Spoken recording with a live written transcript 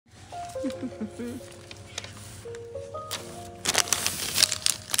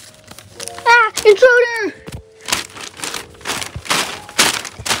Ah! Intruder!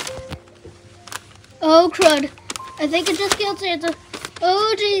 Oh, crud. I think I just killed Santa.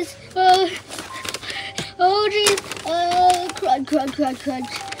 Oh, jeez. Oh, jeez. Crud.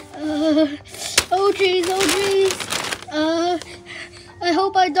 Oh, jeez. I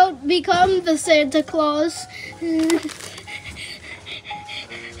hope I don't become the Santa Claus.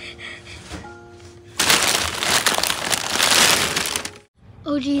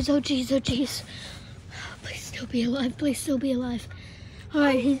 Oh, jeez. Please still be alive. All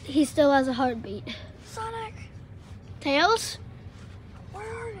right, he still has a heartbeat. Sonic! Tails? Where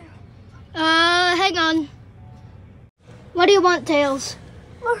are you? Hang on. What do you want, Tails?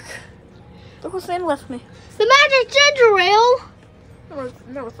 Look what Santa left me. The magic ginger ale!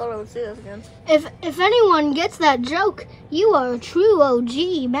 Never thought I would see this again. If anyone gets that joke, you are a true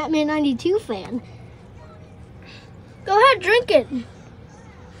OG Batman 92 fan. Go ahead, drink it.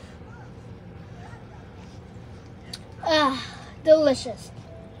 Ah, delicious.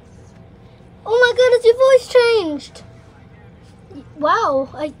 Oh my goodness, your voice changed. Wow,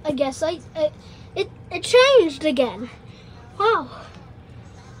 I guess it changed again. Wow,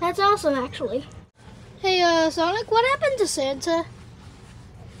 that's awesome actually. Hey, Sonic, what happened to Santa?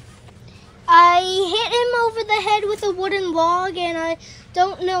 I hit him over the head with a wooden log, and I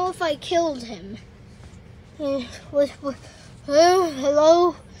don't know if I killed him. Hello?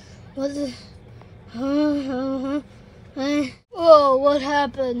 Oh, what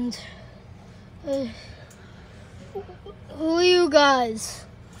happened? Who are you guys?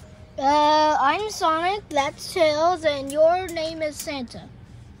 I'm Sonic, that's Tails, and your name is Santa.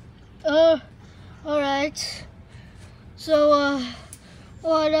 Alright. So,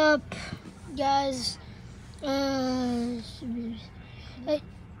 what up, guys? I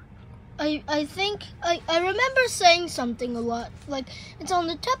think I remember saying something a lot, like it's on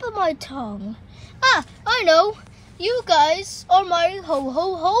the tip of my tongue. Ah, I know. You guys are my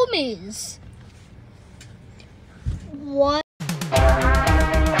ho-ho homies. What?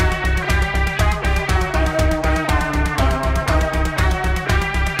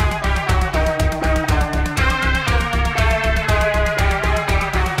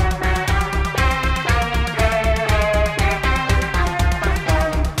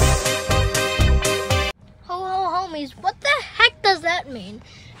 What the heck does that mean?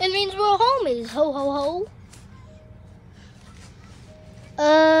 It means we're homies. Ho ho ho.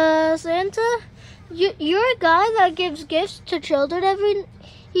 Santa, you're a guy that gives gifts to children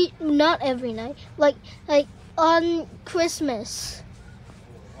not every night, like on Christmas.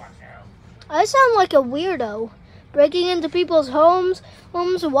 I sound like a weirdo, breaking into people's homes,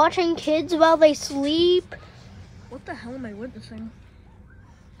 watching kids while they sleep. What the hell am I witnessing?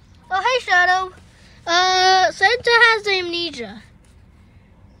 Oh, hey, Shadow. Santa has amnesia.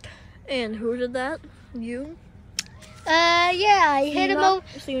 And who did that? You? Yeah, I hit him over.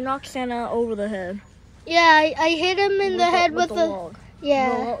 So you knocked Santa over the head. Yeah, I hit him in the head with the log.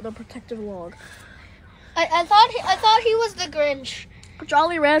 Yeah. The protective log. I thought he was the Grinch. A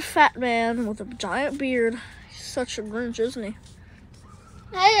jolly red fat man with a giant beard. He's such a Grinch, isn't he?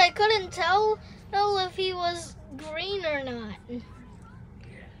 Hey, I couldn't tell if he was green or not.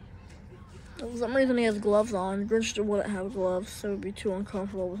 For some reason he has gloves on. Grinch wouldn't have gloves, so it would be too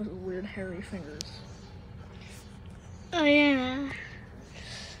uncomfortable with his weird hairy fingers. Oh yeah.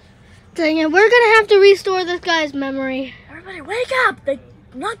 Dang it, we're gonna have to restore this guy's memory. Everybody wake up! They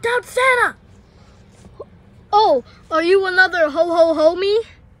knocked out Santa! Oh, are you another ho-ho homie?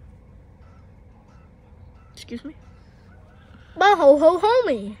 Excuse me? My ho-ho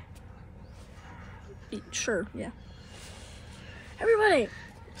homie. Sure, yeah. Everybody!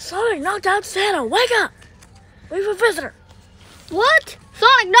 Sonic knocked out Santa! Wake up! We have a visitor! What?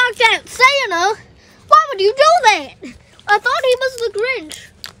 Sonic knocked out Santa? Why would you do that? I thought he was the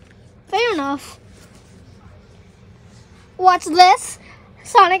Grinch. Fair enough. What's this?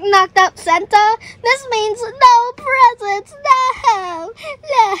 Sonic knocked out Santa? This means no presents. No.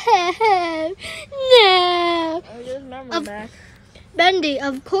 I just remember back. Bendy,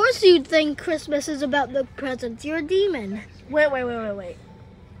 of course you'd think Christmas is about the presents. You're a demon. Wait.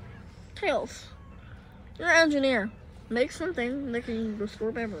 Tails, you're an engineer. Make something that can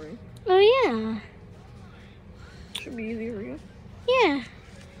restore memory. Oh, yeah. Should be easy for you. Yeah.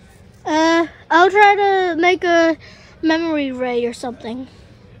 I'll try to make a memory ray or something.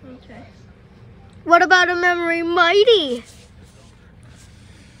 Okay. What about a memory mighty?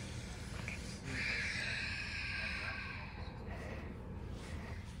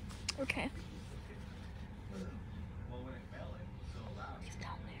 Okay. He's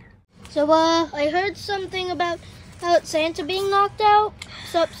down there. So, I heard something about Santa being knocked out.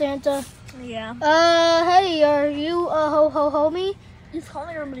 What's up, Santa? Yeah. Hey, are you a ho-ho-homie? He's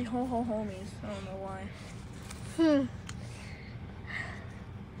calling everybody ho-ho-homies. I don't know why.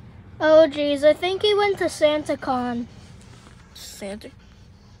 Oh, geez, I think he went to SantaCon. Santa?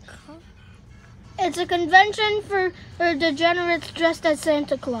 It's a convention for degenerates dressed as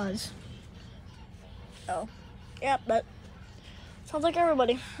Santa Claus. Oh. Yeah, but sounds like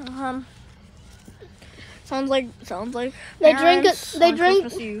everybody. Sounds like They drink parents they on drink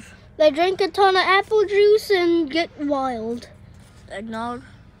Christmas Eve. they drink a ton of apple juice and get wild. Eggnog.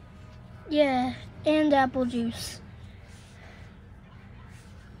 Yeah, and apple juice.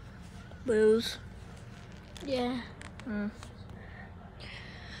 Booze. Yeah.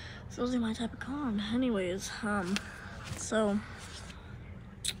 It's really my type of con. Anyways, so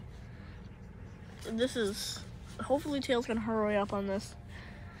this is hopefully Tails can hurry up on this.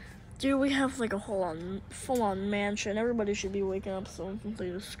 Dude, we have like a full-on mansion. Everybody should be waking up soon since they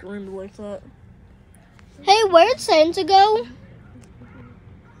just screamed like that. Hey, where'd Santa go?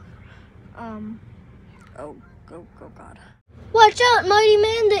 Oh God. Watch out, mighty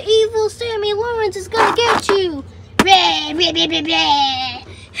man! The evil Sammy Lawrence is gonna get you. Blah, blah, blah, blah, blah.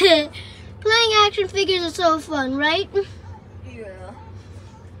 Playing action figures are so fun, right? Yeah.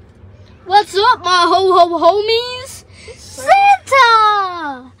 What's up, my ho-ho-homies?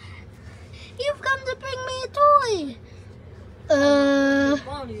 Santa! You've come to bring me a toy.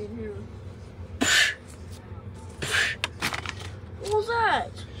 Bonnie in here. What was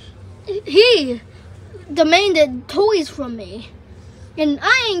that? He demanded toys from me. And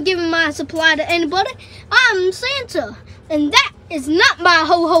I ain't giving my supply to anybody. I'm Santa. And that is not my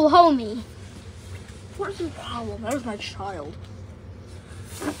ho-ho-homie. What is the problem? That was my child.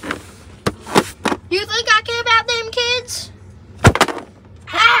 You think I care about them kids?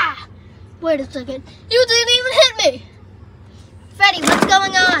 Ah! Wait a second. You didn't even hit me. Freddy, what's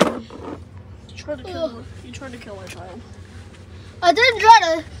going on? You tried to kill my child. I didn't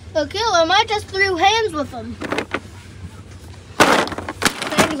try to kill him. I just threw hands with him.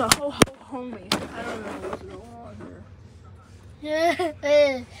 He's a ho-ho-homie. I don't know what's going on here.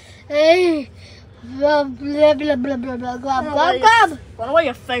 Hey. Blah, blah, blah, blah, blah, blah, glob, glob, glob. Run away,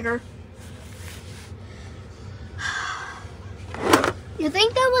 you figure. You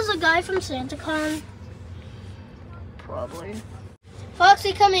think that was a guy from SantaCon? Probably.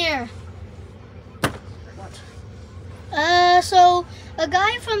 Foxy, come here. What? So a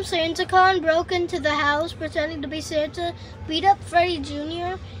guy from SantaCon broke into the house pretending to be Santa, beat up Freddy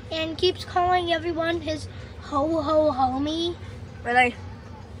Jr., and keeps calling everyone his ho-ho-homie. Really?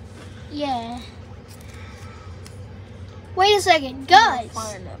 Yeah. Wait a second, guys.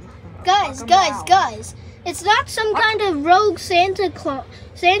 Guys. It's not some kind of rogue It's not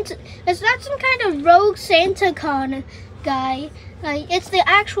some kind of rogue SantaCon guy. It's the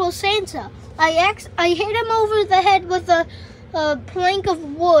actual Santa. I hit him over the head with a plank of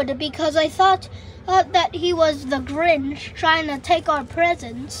wood because I thought that he was the Grinch trying to take our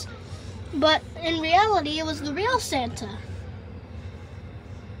presents. But in reality, it was the real Santa.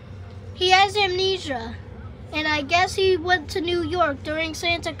 He has amnesia. And I guess he went to New York during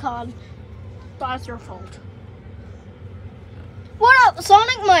SantaCon. That's your fault. What up,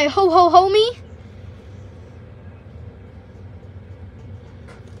 Sonic, my ho-ho-homie?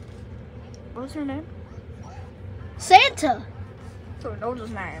 What's your name? Santa. So he knows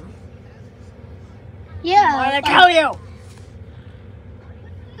his name. Yeah. Why did I kill you?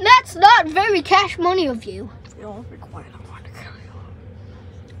 That's not very cash money of you. You don't be quiet. I want to kill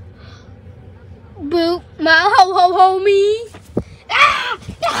you. Boop, my ho-ho-homie. Ah!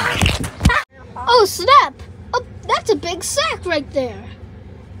 Oh, snap. Oh, that's a big sack right there.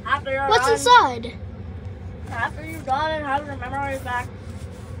 What's inside? After you've done and have your memories back,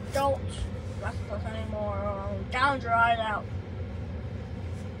 don't mess with us anymore or I'll gouge your eyes out.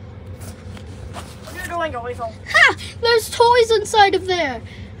 What are you doing, you weasel? Ha! There's toys inside of there.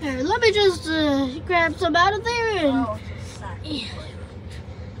 Here, let me just grab some out of there and... Oh, it's a sack. Yeah.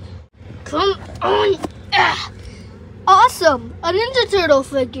 Come on. Ah. Awesome. A Ninja Turtle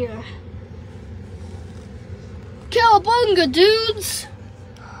figure. Cowabunga, dudes.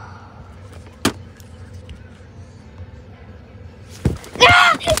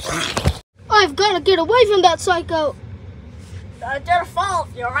 Ah! I've got to get away from that psycho. It's your fault,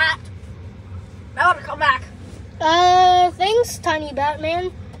 you rat. Now to come back. Thanks, Tiny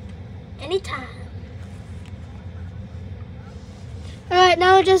Batman. Anytime. Alright,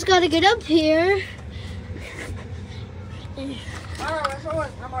 now I just gotta get up here.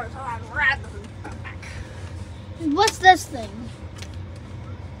 Rat. What's this thing?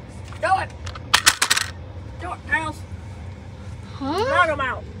 Go out, Tails. Huh? Knock him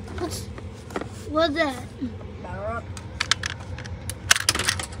out. What's that? Batter up.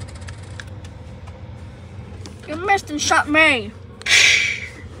 You missed and shot me.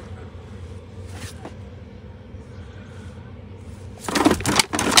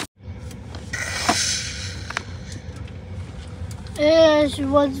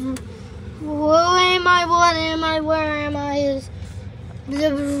 Where am I? What am I? Where am I?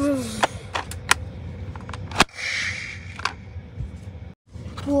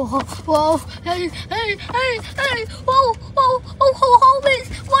 Whoa, hey, whoa, homies,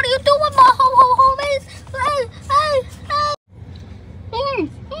 what are you doing, my homies? Hey.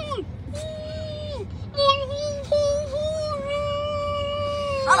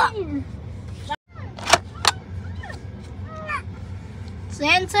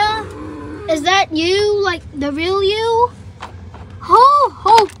 Santa, is that you, like the real you?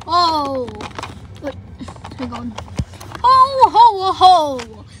 Ho! Wait, hang on. Ho!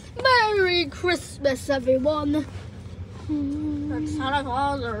 Merry Christmas, everyone. That's Santa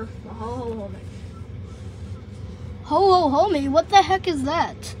Claus or the ho-ho-homie. Ho-ho-homie, what the heck is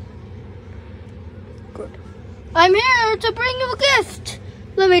that? Good. I'm here to bring you a gift.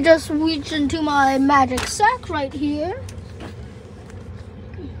 Let me just reach into my magic sack right here.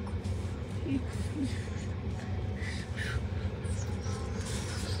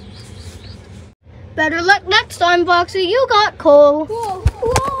 Better luck next time, Foxy. You got coal.